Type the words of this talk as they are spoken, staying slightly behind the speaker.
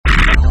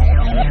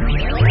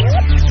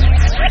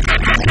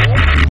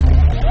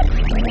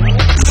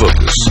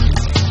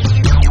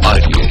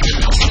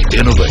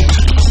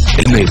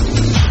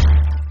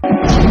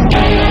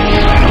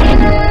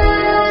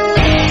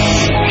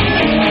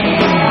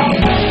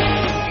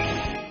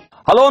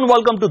Hello and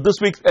welcome to this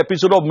week's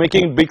episode of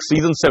Making Big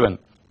Season 7.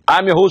 I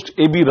am your host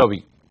AB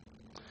Ravi.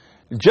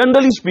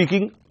 Generally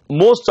speaking,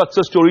 most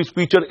success stories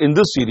featured in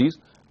this series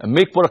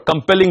make for a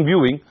compelling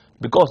viewing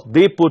because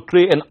they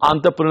portray an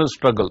entrepreneur's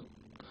struggle,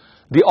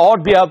 the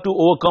odds they have to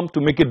overcome to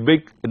make it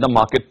big in the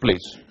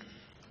marketplace.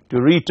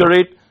 To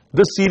reiterate,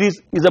 this series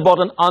is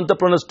about an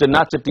entrepreneur's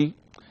tenacity,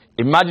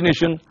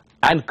 imagination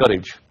and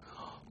courage,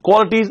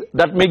 qualities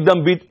that make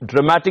them beat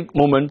dramatic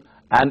moments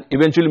and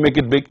eventually make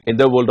it big in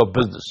the world of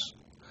business.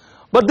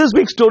 But this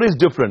week's story is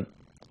different.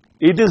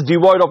 It is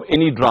devoid of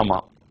any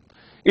drama.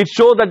 It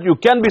shows that you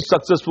can be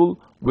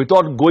successful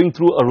without going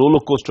through a roller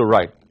coaster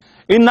ride.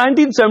 In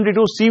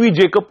 1972, C.V.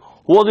 Jacob,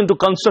 who was into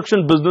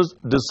construction business,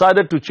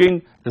 decided to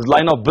change his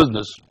line of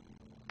business.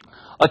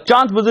 A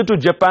chance visit to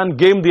Japan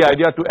gave him the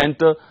idea to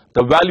enter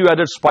the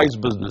value-added spice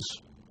business.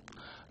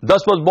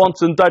 Thus was born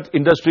Synthite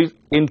Industries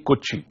in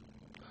Kochi.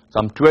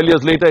 Some 12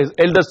 years later, his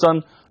eldest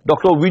son,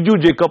 Dr.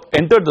 Viju Jacob,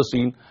 entered the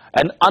scene,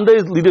 and under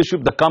his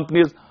leadership, the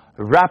company has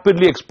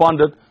rapidly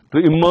expanded to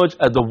emerge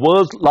as the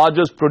world's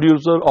largest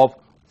producer of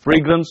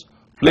fragrance,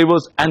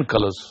 flavors and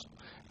colors.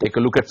 Take a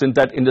look at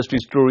Synthite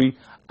Industries' story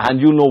and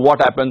you know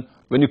what happened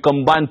when you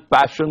combine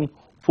passion,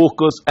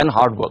 focus and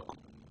hard work.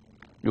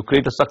 You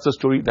create a success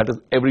story that is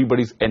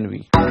everybody's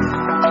envy.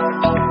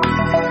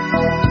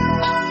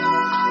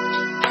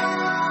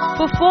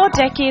 For 4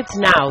 decades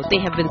now, they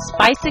have been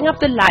spicing up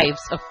the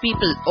lives of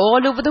people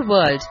all over the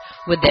world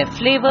with their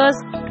flavors,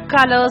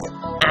 colors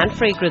and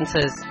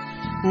fragrances.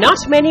 Not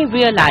many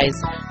realize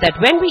that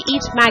when we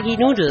eat Maggi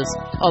noodles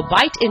or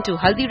bite into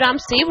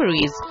Haldiram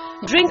savories,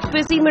 drink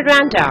fizzy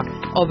Miranda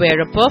or wear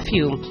a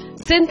perfume,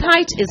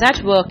 Synthite is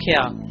at work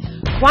here.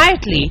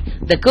 Quietly,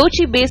 the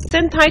Kochi-based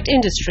Synthite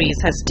Industries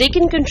has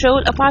taken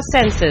control of our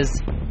senses.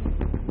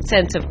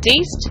 Sense of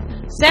taste,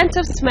 sense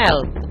of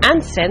smell and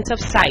sense of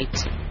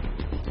sight.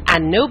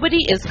 And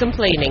nobody is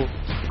complaining.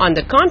 On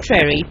the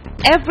contrary,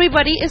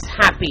 everybody is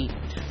happy.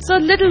 So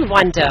little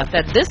wonder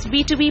that this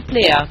B2B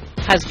player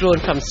has grown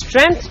from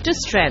strength to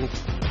strength.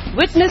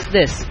 Witness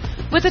this,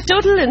 with a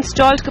total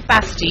installed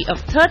capacity of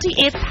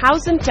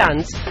 38,000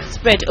 tons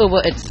spread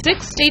over its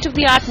 6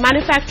 state-of-the-art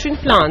manufacturing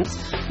plants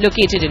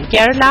located in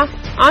Kerala,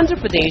 Andhra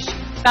Pradesh,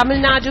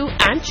 Tamil Nadu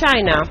and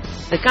China.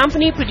 The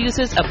company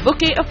produces a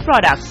bouquet of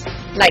products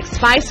like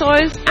spice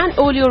oils and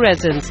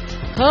oleoresins,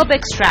 herb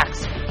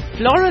extracts,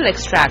 floral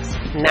extracts,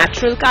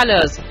 natural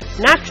colors,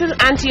 natural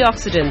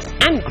antioxidants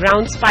and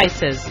ground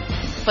spices.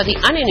 For the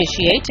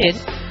uninitiated,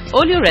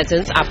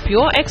 oleoresins are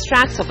pure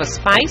extracts of a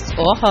spice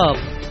or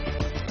herb.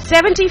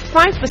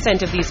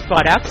 75% of these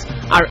products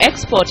are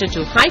exported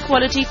to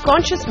high-quality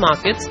conscious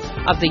markets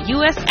of the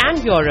US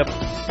and Europe,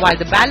 while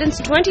the balance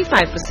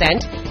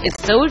 25% is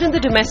sold in the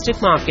domestic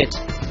market.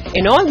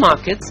 In all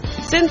markets,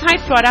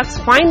 Synthite products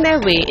find their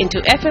way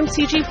into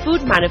FMCG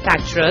food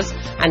manufacturers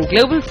and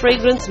global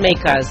fragrance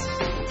makers.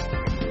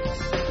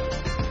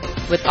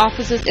 With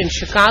offices in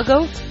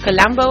Chicago,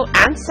 Colombo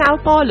and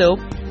Sao Paulo,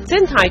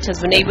 Synthite has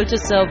been able to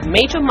serve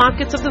major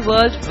markets of the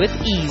world with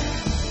ease.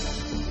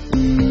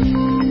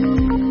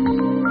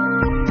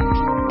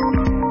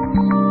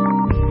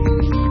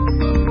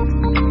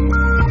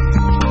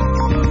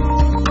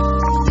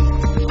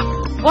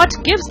 What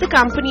gives the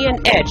company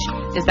an edge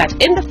is that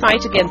in the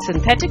fight against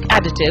synthetic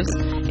additives,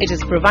 it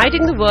is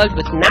providing the world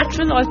with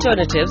natural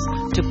alternatives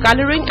to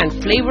coloring and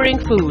flavoring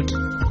food.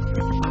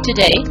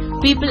 Today,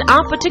 people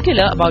are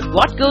particular about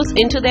what goes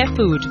into their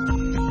food.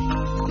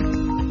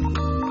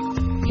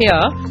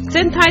 Here,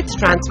 Synthite's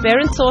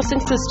transparent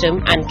sourcing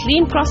system and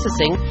clean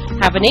processing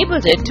have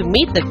enabled it to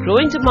meet the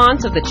growing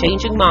demands of the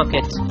changing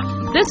market.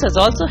 This has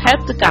also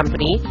helped the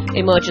company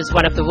emerge as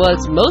one of the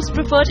world's most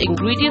preferred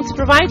ingredients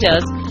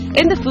providers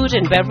in the food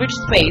and beverage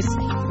space,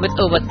 with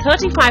over 35%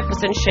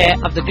 share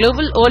of the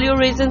global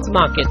oleoresins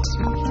market.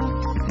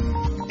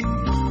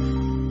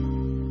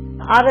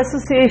 Our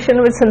association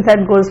with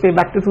Synthite goes way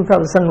back to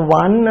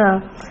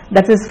 2001.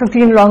 That is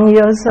 15 long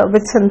years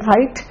with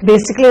Synthite.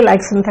 Basically like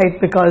Synthite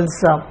because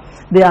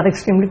they are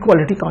extremely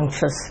quality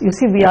conscious. You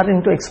see, we are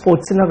into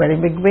exports in a very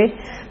big way.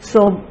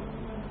 So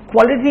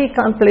quality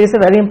plays a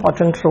very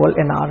important role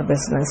in our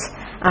business.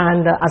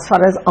 And as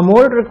far as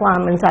mold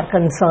requirements are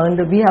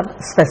concerned, we have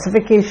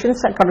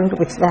specifications according to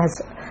which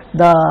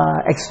the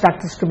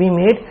extract is to be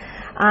made.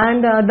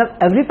 And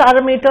every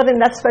parameter in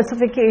that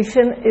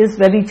specification is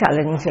very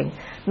challenging.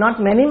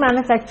 Not many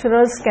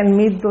manufacturers can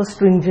meet those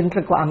stringent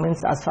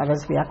requirements as far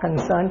as we are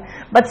concerned,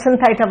 but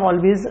Synthite have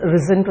always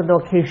risen to the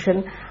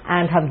occasion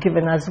and have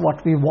given us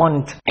what we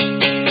want.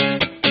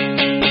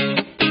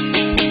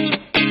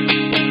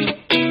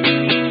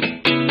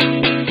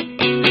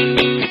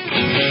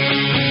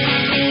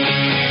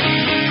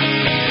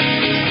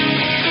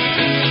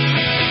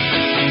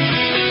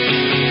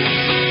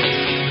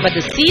 But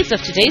the seeds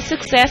of today's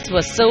success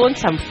were sown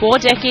some 4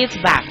 decades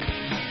back.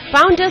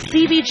 Founder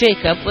C.V.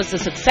 Jacob was a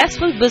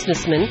successful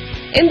businessman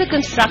in the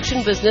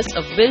construction business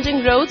of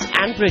building roads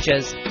and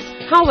bridges.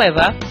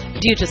 However,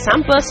 due to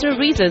some personal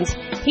reasons,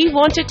 he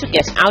wanted to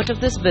get out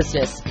of this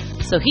business,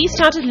 so he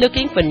started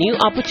looking for new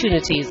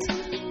opportunities.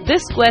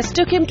 This quest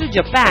took him to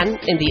Japan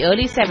in the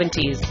early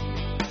 70s.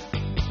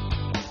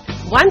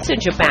 Once in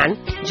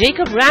Japan,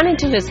 Jacob ran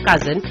into his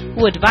cousin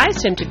who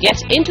advised him to get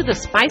into the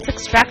spice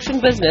extraction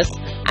business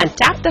and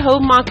tap the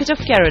home market of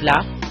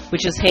Kerala,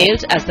 which is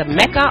hailed as the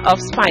Mecca of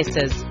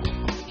spices.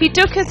 He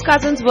took his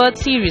cousin's word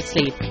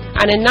seriously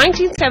and in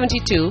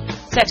 1972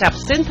 set up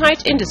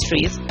Synthite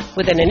Industries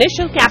with an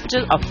initial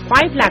capital of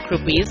 5 lakh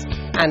rupees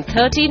and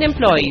 13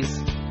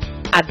 employees.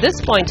 At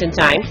this point in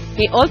time,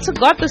 he also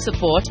got the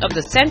support of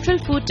the Central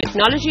Food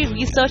Technology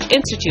Research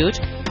Institute,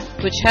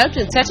 which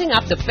helped in setting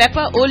up the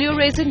pepper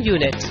oleoresin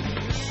unit.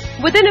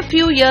 Within a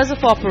few years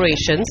of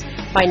operations,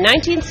 by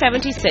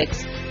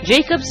 1976,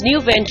 Jacob's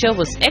new venture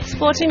was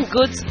exporting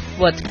goods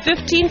worth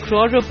 15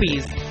 crore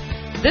rupees.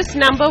 This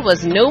number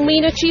was no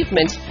mean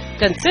achievement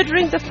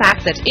considering the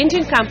fact that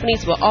Indian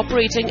companies were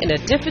operating in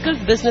a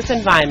difficult business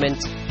environment.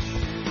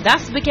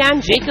 Thus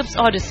began Jacob's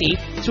odyssey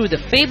through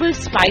the fabled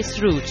spice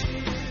route.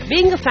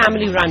 Being a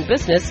family-run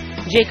business,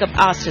 Jacob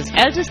asked his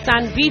eldest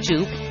son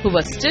Viju, who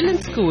was still in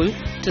school,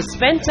 to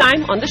spend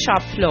time on the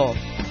shop floor.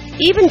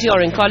 Even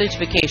during college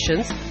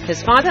vacations,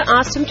 his father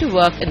asked him to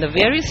work in the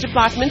various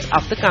departments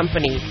of the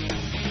company.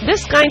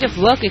 This kind of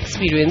work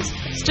experience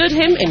stood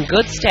him in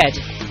good stead.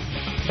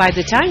 By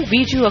the time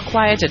Viju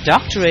acquired a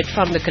doctorate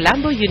from the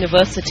Colombo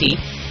University,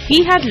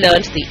 he had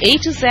learned the A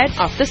to Z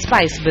of the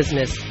spice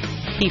business.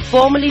 He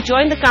formally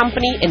joined the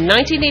company in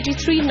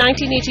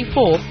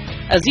 1983-1984,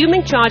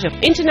 assuming charge of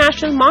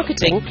international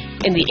marketing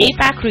in the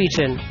APAC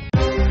region.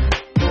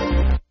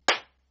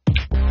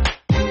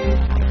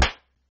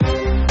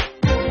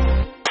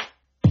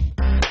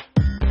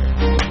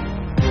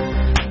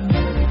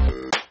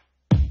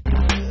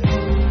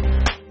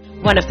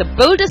 One of the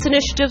boldest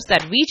initiatives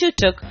that Viju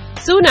took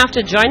soon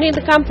after joining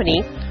the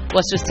company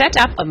was to set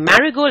up a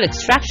marigold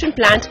extraction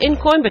plant in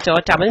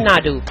Coimbatore, Tamil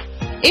Nadu.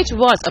 It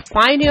was a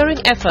pioneering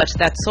effort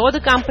that saw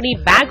the company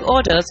bag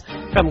orders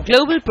from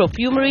global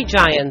perfumery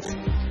giants.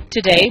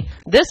 Today,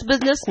 this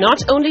business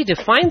not only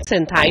defines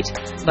Synthite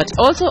but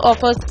also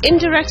offers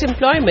indirect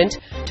employment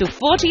to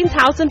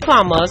 14,000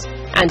 farmers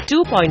and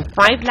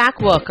 2.5 lakh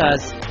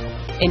workers.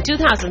 In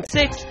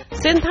 2006,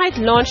 Synthite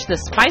launched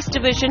the spice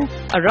division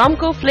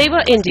Aramco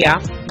Flavor India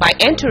by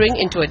entering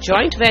into a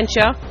joint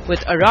venture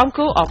with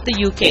Aramco of the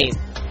UK.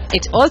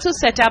 It also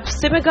set up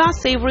Simega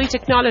Savory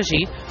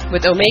Technology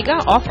with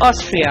Omega of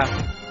Austria.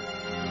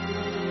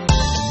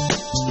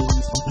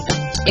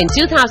 In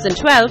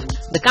 2012,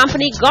 the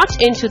company got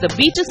into the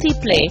B2C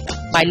play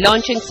by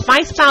launching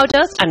spice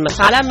powders and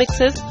masala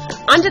mixes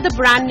under the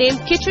brand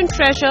name Kitchen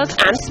Treasures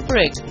and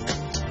Sprig.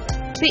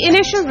 The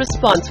initial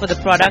response for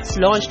the products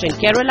launched in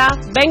Kerala,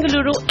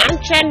 Bengaluru and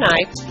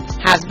Chennai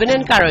has been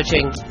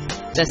encouraging.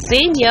 The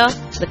same year,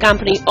 the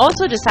company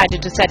also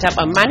decided to set up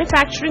a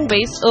manufacturing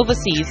base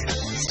overseas,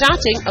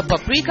 starting a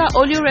paprika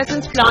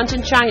oleoresins plant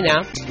in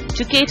China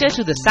to cater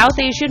to the South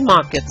Asian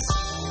markets.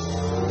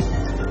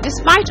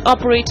 Despite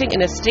operating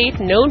in a state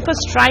known for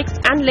strikes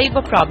and labor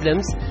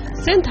problems,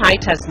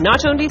 Synthite has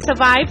not only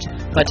survived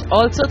but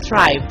also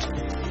thrived.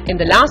 In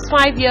the last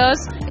 5 years,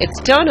 its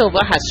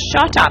turnover has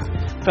shot up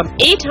from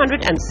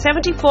 874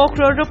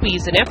 crore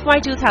rupees in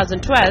FY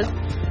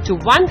 2012 to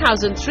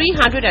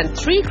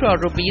 1,303 crore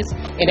rupees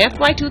in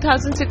FY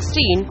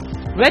 2016,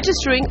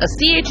 registering a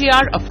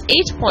CAGR of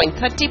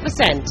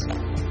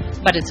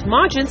 8.30%. But its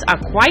margins are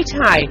quite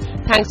high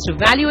thanks to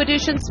value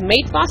additions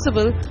made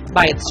possible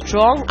by its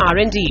strong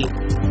R&D.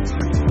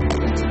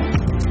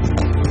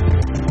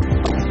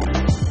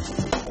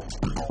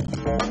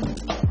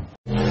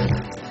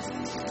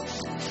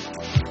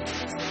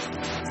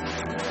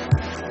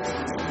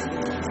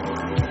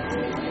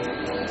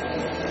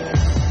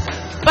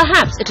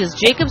 Perhaps it is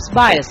Jacob's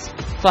bias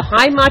for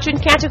high-margin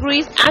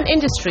categories and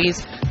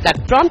industries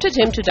that prompted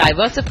him to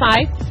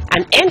diversify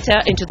and enter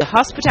into the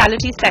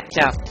hospitality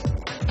sector.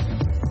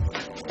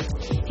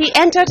 He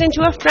entered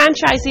into a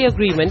franchisee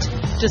agreement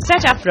to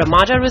set up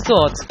Ramada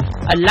Resorts,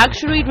 a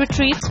luxury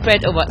retreat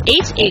spread over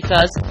 8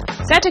 acres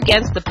set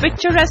against the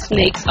picturesque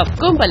lakes of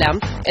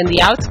Kumbalam in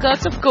the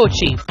outskirts of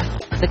Kochi.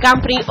 The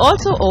company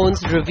also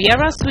owns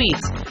Riviera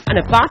Suites, an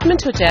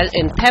apartment hotel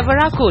in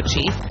Thevara,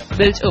 Kochi,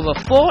 built over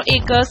 4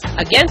 acres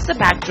against the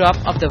backdrop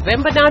of the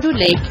Vembanadu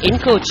Lake in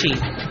Kochi.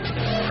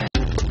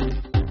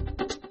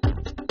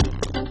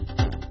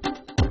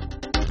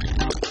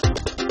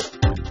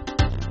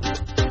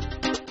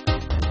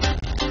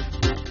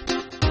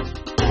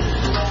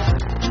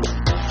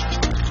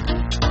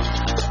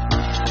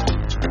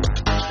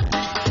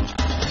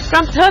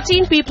 From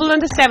 13 people in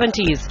the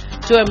 70s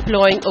to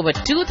employing over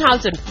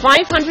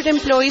 2,500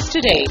 employees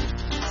today,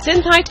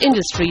 Synthite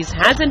Industries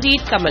has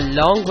indeed come a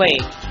long way.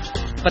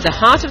 But the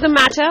heart of the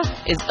matter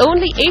is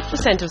only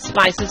 8% of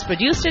spices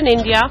produced in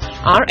India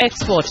are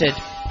exported.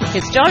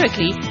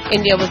 Historically,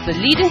 India was the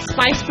leading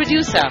spice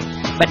producer,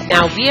 but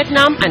now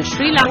Vietnam and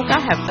Sri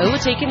Lanka have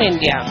overtaken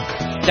India.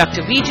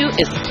 Dr. Viju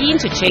is keen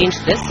to change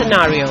this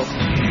scenario.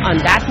 On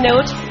that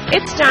note,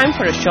 it's time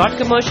for a short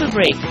commercial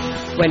break.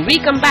 When we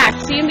come back,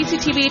 CNBC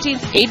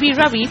TV18's AB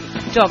Ravi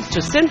talks to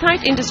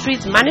Synthite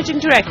Industries Managing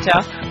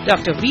Director,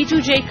 Dr.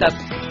 Viju Jacob,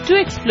 to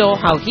explore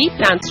how he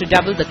plans to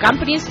double the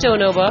company's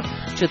turnover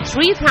to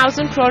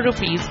 3,000 crore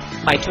rupees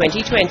by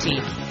 2020.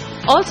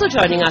 Also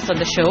joining us on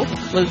the show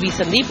will be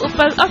Sandeep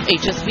Uppal of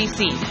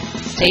HSBC.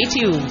 Stay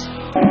tuned.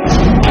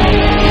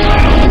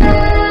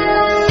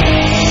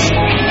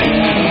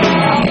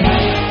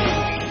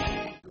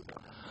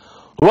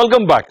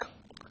 Welcome back.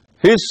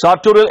 His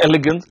sartorial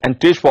elegance and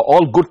taste for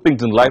all good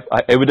things in life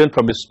are evident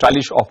from his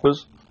stylish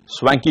office,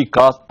 swanky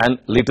cars and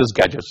latest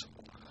gadgets.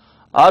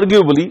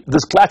 Arguably,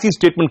 this classy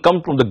statement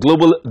comes from the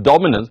global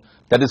dominance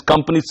that his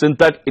company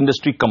Synthite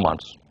industry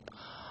commands.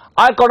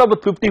 I caught up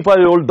with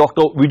 55-year-old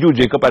Dr. Viju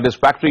Jacob at his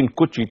factory in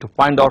Kochi to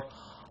find out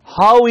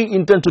how he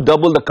intends to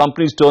double the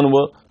company's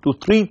turnover to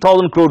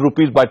 3,000 crore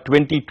rupees by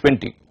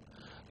 2020.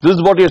 This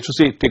is what he has to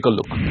say. Take a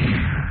look.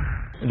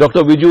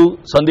 Dr. Viju,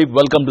 Sandeep,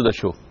 welcome to the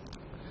show.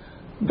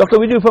 Dr.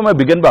 Viju, if I may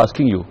begin by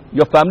asking you,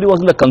 your family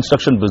was in the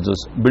construction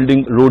business,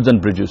 building roads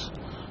and bridges.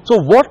 So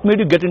what made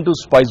you get into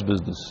spice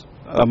business?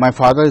 My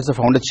father is the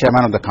founder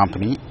chairman of the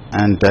company,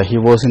 and he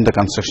was in the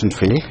construction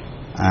field,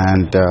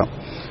 and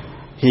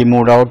he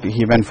moved out.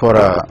 He went for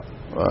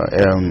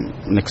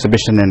an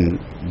exhibition in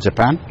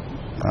Japan.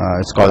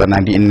 It's called in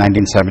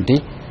 1970,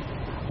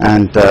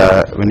 and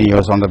when he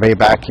was on the way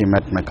back, he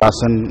met my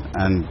cousin,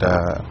 and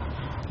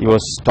he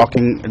was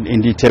talking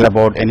in detail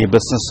about any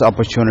business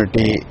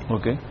opportunity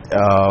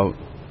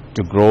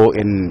to grow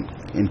in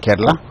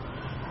Kerala,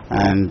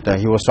 and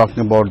he was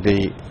talking about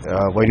the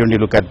why don't you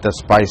look at the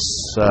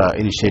spice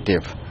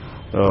initiative.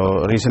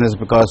 Reason is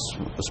because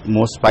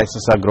most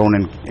spices are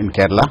grown in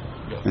Kerala,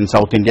 in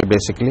South India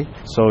basically.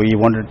 So he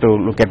wanted to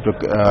look at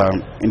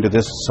into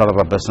this sort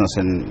of a business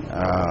in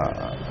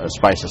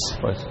spices.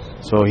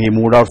 So he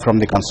moved out from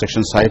the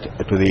construction site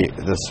to the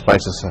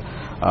spices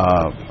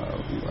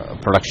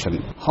production.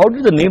 How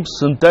did the name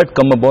Synthite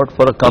come about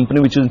for a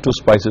company which is into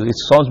spices? It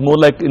sounds more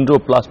like into a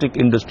plastic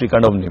industry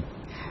kind of name.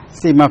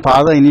 See, my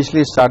father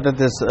initially started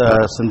this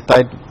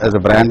Synthite as a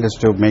brand is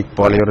to make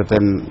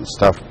polyurethane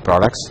stuff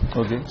products.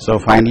 So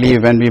finally,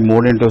 when we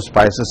moved into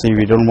spices,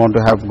 we don't want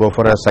to go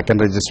for a second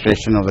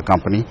registration of the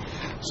company.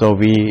 So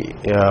we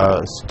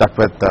stuck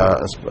with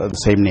the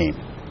same name.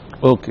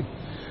 Okay.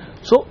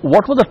 So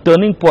what was the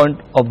turning point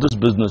of this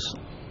business?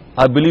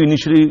 I believe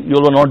initially you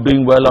were not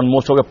doing well and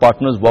most of your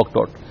partners walked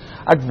out.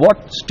 At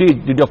what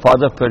stage did your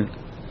father felt,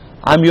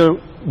 I'm here,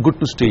 good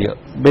to stay here?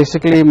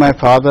 Basically, my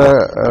father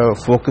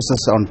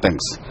focuses on things.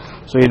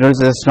 So he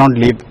does not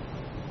leave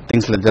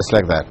things just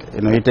like that.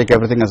 He take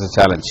everything as a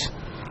challenge.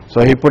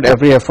 So he put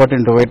every effort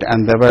into it,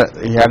 and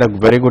he had a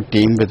very good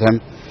team with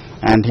him,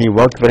 and he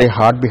worked very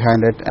hard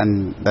behind it,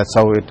 and that's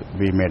how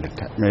we made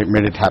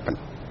it happen.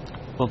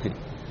 Okay.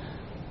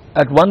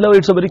 At one level,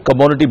 it's a very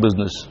commodity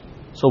business.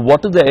 So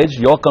what is the edge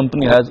your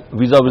company has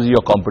vis-a-vis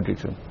your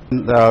competition?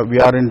 We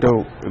are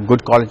into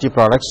good quality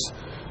products,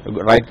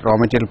 right raw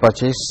material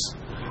purchase,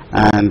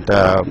 and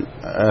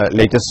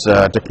latest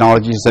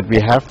technologies that we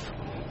have.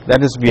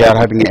 That is, we are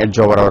having an edge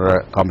over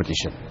our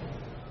competition.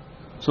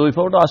 So if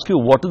I were to ask you,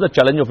 what is the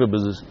challenge of your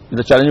business? Is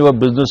the challenge of your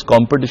business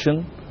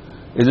competition?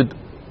 Is it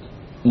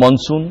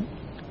monsoon?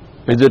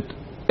 Is it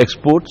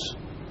exports?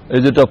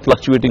 Is it a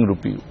fluctuating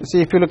rupee?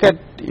 See, if you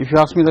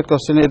ask me that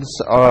question,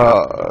 it's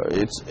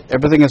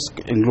everything is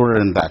included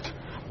in that,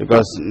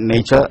 because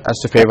nature has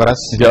to favor us.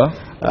 Yeah.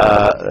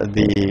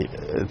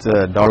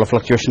 The dollar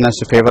fluctuation has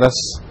to favor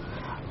us.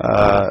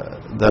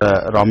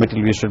 The raw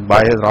material we should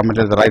buy, raw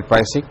material at the right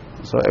pricing.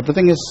 So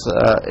everything is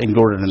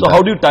included in that. So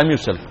how do you time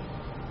yourself?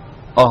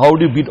 Or how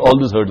do you beat all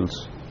these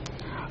hurdles?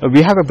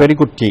 We have a very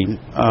good team.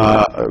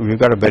 We've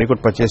got a very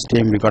good purchase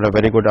team. We've got a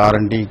very good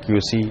R&D,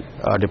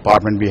 QC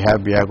department. We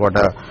have got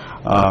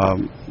a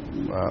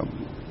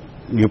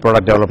new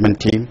product development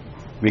team.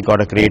 We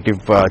got a creative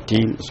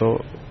team.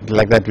 So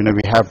like that, we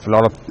have a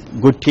lot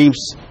of good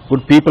teams,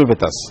 good people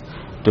with us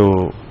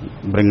to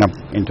bring up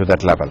into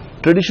that level.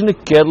 Traditionally,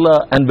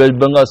 Kerala and West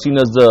Bengal are seen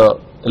as the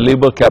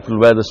labor capital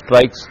where the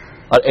strikes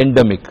are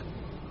endemic.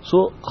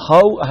 So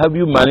how have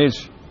you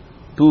managed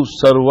to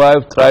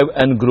survive, thrive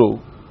and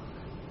grow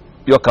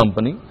your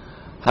company?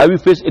 Have you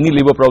faced any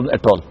labor problem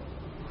at all?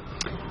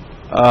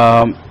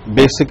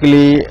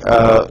 Basically,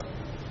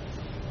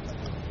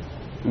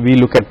 we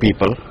look at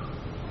people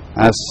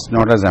as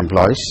not as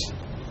employees.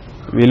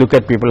 We look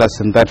at people as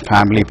Synthite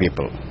family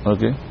people.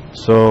 Okay.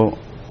 So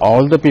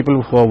all the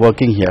people who are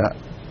working here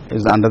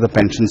is under the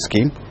pension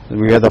scheme.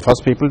 We are the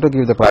first people to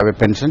give the private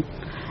pension,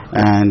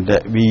 and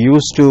we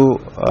used to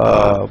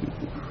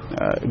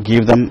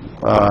give them.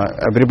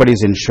 Everybody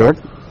is insured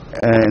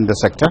in the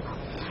sector.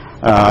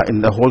 In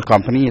the whole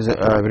company,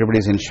 everybody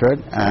is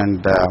insured,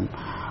 and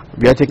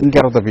we are taking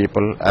care of the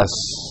people as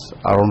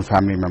our own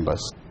family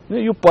members.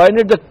 You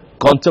pioneered the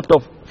concept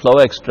of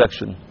flower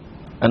extraction,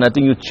 and I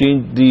think you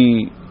changed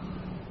the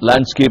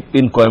landscape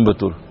in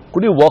Coimbatore.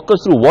 Could you walk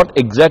us through what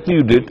exactly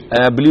you did? And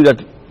I believe that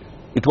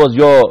it was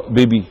your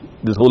baby,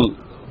 this whole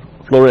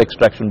flower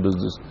extraction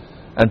business,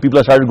 and people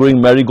have started growing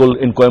marigold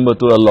in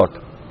Coimbatore a lot.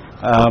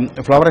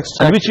 Flower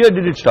extraction. And which year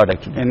did it start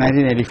actually? In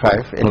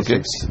 1985,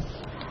 86. Okay.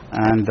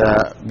 and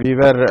we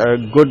were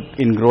good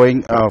in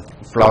growing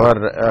flower,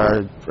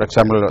 for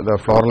example, the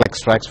floral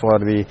extracts for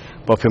the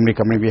perfumery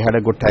company. We had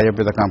a good tie-up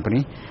with the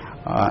company,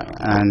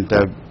 and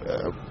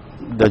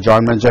the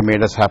joint venture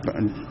made us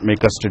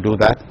make us to do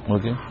that.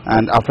 Okay.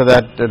 And after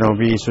that,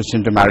 we switched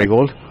into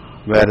marigold,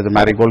 where the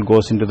marigold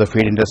goes into the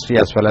feed industry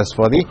as well as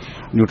for the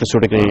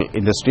nutraceutical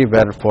industry,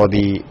 where for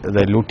the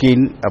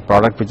lutein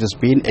product, which has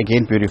been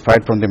again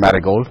purified from the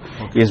marigold,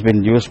 is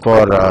been used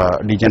for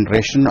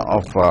degeneration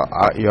of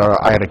your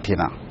eye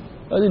retina.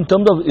 In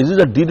terms of, is it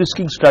a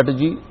de-risking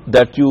strategy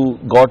that you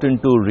got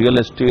into real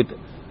estate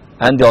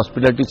and the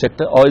hospitality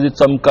sector, or is it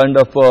some kind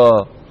of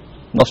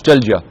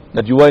nostalgia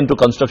that you were into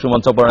construction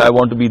once upon I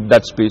want to be in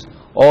that space,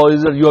 or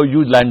is it your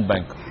huge land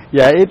bank?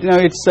 Yeah,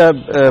 it's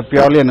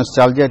purely a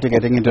nostalgia to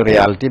getting into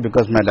reality,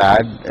 because my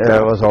dad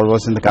was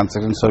always in the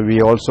construction, so we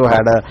also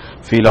had a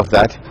feel of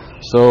that.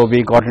 So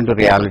we got into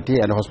reality,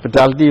 and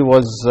hospitality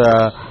was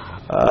a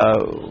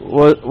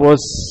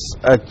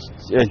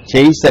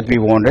change that we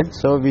wanted.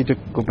 So we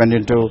went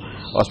into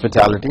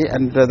hospitality,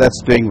 and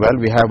that's doing well.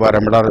 We have our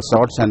Ramada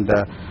Resorts and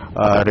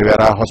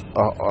Rivera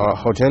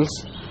hotels,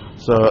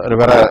 so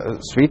Rivera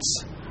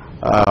Suites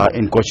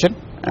in Kochi.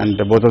 And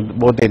both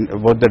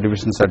the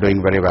divisions are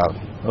doing very well.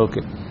 Okay.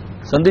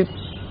 Sandeep,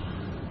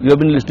 you have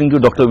been listening to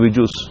Dr.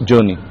 Viju's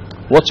journey.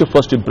 What's your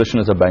first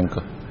impression as a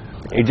banker?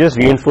 It just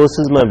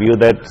reinforces my view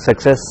that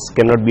success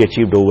cannot be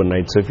achieved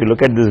overnight. So if you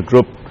look at this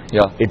group,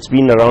 it's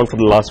been around for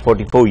the last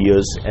 44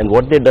 years, and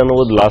what they've done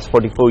over the last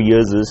 44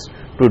 years is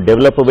to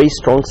develop a very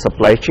strong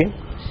supply chain,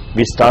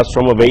 which starts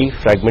from a very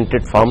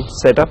fragmented farm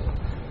setup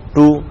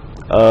to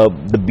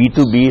the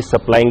B2B,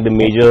 supplying the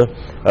major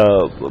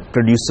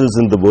producers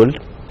in the world.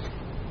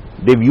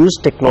 They've used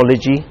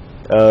technology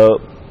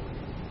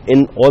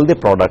in all their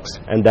products,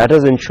 and that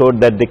has ensured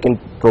that they can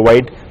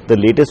provide the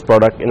latest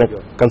product in a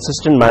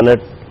consistent manner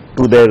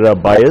to their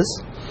buyers.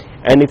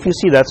 And if you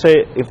see, that's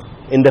why if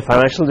in the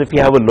financials, if you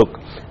have a look,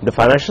 the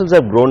financials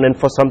have grown, and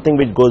for something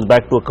which goes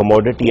back to a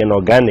commodity and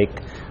organic,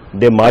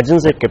 their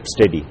margins are kept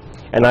steady.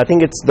 And I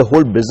think it's the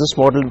whole business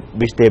model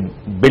which they've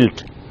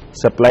built,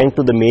 supplying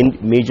to the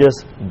major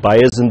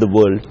buyers in the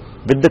world,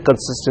 with the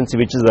consistency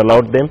which has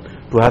allowed them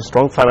to have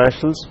strong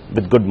financials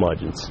with good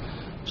margins.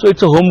 So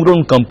it's a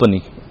homegrown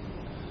company.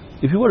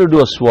 If you were to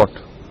do a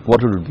SWOT,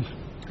 what would it be?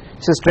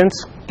 So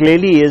strengths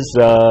clearly is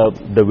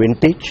the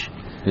vintage,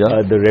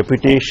 the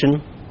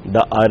reputation,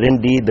 the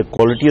R&D, the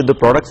quality of the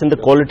products, and the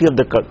quality of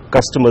the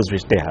customers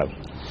which they have.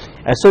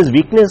 As far as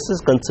weakness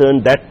is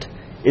concerned, that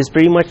is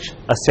pretty much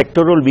a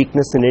sectoral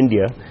weakness in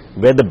India,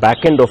 where the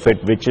back end of it,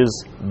 which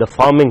is the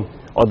farming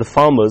or the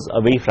farmers,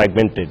 are very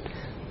fragmented.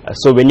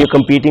 So when you're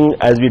competing,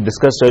 as we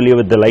discussed earlier,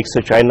 with the likes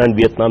of China and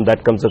Vietnam, that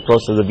comes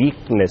across as a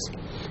weakness.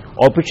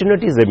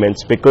 Opportunity is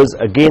immense, because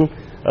again,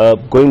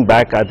 going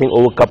back, I think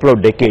over a couple of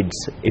decades,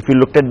 if you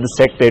looked at the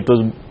sector, it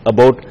was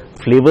about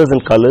flavors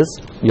and colors,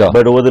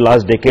 but over the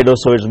last decade or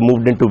so, it's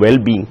moved into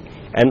well-being,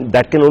 and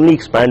that can only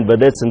expand,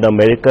 whether it's in the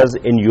Americas,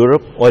 in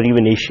Europe, or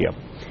even Asia.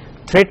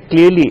 Threat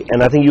clearly,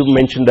 and I think you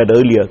mentioned that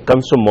earlier,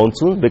 comes from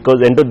monsoon,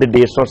 because end of the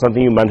day, it's not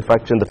something you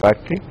manufacture in the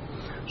factory.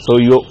 So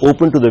you're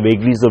open to the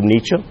vagaries of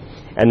nature.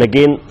 And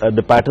again,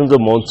 the patterns of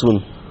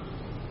monsoon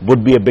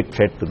would be a big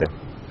threat to them.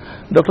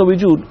 Dr.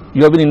 Viju,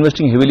 you have been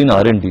investing heavily in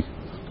R&D.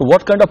 So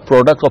what kind of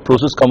products or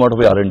process come out of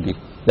your R&D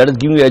that is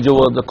giving you edge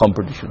over the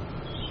competition?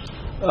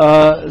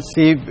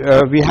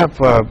 We have,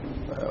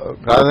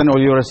 rather than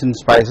oleoresin and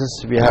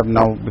spices, we have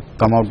now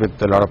come out with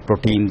a lot of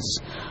proteins.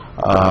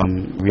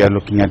 We are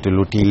looking at the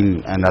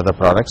lutein and other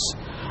products.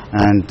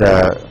 And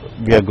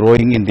we are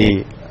growing in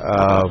the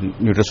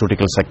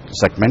nutraceutical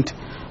segment.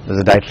 There's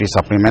a dietary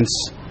supplements.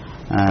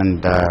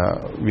 And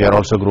we are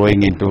also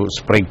growing into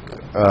sprig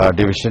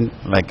division,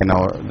 like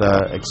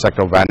the extract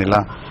of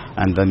vanilla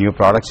and the new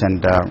products,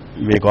 and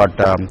we got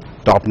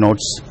top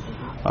notes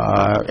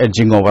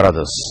edging over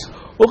others.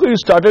 Okay, you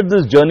started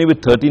this journey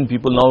with 13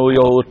 people, now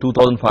you're over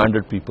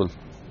 2,500 people.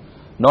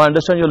 Now I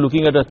understand you're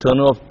looking at a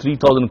turnover of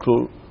 3,000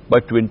 crore by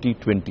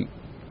 2020.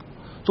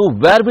 So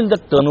where will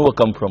that turnover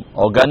come from?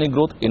 Organic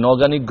growth,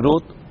 inorganic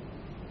growth,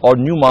 or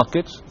new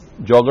markets,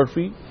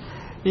 geography?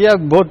 Yeah,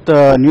 both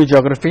new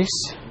geographies.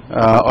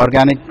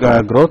 Organic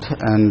growth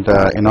and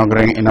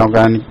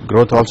inorganic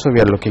growth also we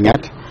are looking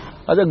at.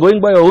 As you're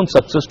going by your own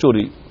success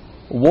story,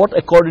 what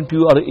according to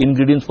you are the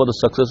ingredients for the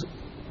success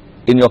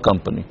in your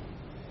company?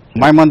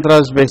 My mantra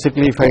is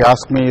basically, if I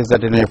ask me, is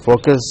that your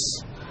focus,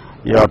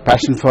 your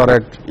passion for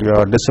it,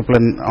 your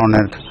discipline on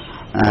it,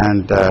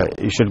 and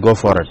you should go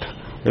for it.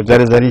 If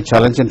there is any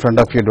challenge in front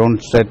of you, don't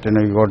sit,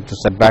 you got to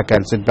sit back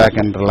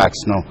and relax.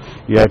 No,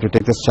 you have to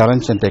take this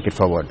challenge and take it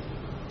forward.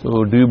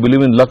 So do you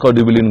believe in luck or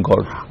do you believe in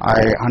God?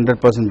 I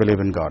 100% believe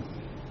in God.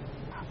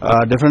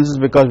 Difference is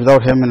because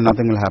without Him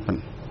nothing will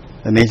happen.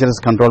 The nature is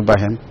controlled by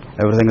Him,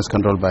 everything is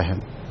controlled by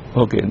Him.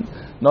 Okay.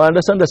 Now I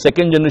understand the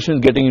second generation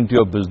is getting into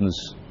your business.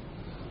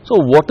 So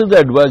what is the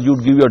advice you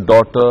would give your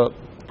daughter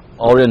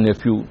or your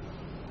nephew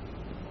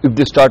if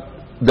they start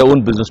their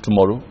own business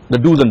tomorrow? The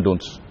do's and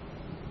don'ts.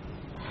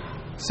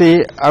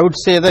 See, I would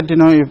say that,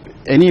 if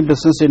any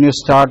business when you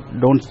start,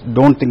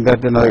 don't think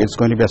that, it's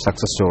going to be a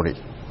success story.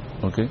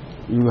 Okay.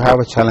 You have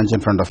a challenge in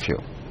front of you.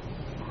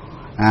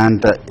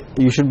 And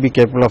you should be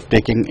capable of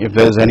taking, if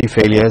there's any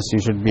failures, you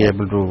should be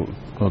able to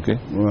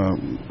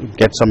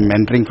get some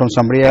mentoring from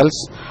somebody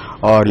else,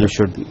 or you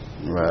should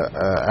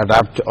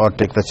adapt or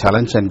take the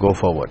challenge and go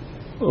forward.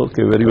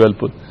 Okay, very well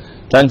put.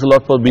 Thanks a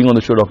lot for being on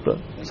the show, Dr.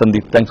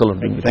 Sandeep. Thanks a lot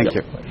for being here. Thank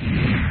you.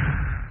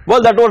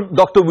 Well, that was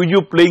Dr.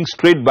 Viju playing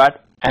straight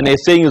bat and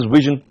essaying his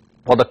vision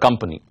for the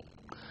company.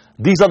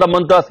 These are the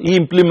mantras he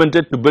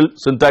implemented to build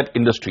Synthite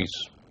Industries.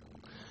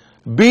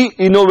 Be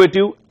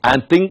innovative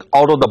and think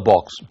out of the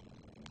box.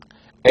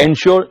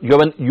 Ensure you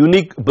have a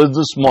unique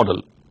business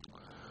model.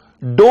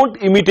 Don't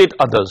imitate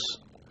others.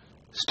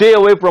 Stay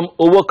away from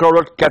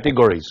overcrowded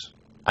categories.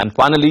 And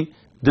finally,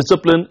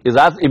 discipline is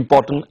as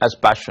important as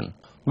passion.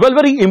 Well,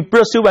 very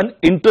impressive and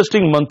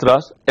interesting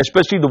mantras,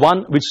 especially the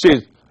one which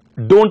says,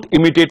 don't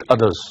imitate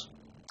others.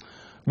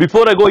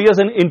 Before I go, here's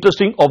an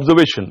interesting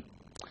observation.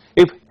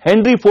 If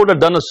Henry Ford had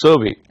done a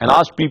survey and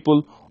asked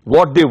people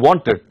what they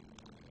wanted,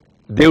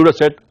 they would have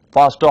said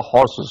faster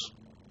horses.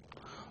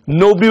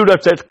 Nobody would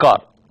have said car.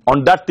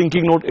 On that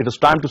thinking note, it is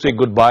time to say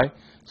goodbye.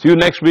 See you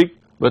next week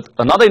with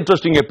another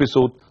interesting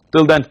episode.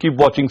 Till then, keep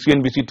watching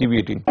CNBC TV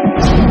 18.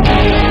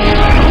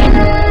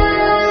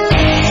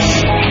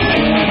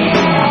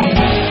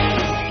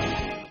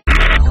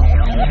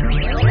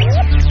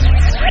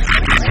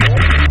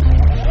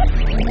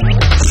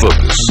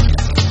 Focus,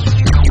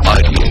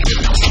 ideate,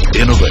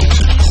 innovate,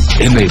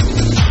 enable.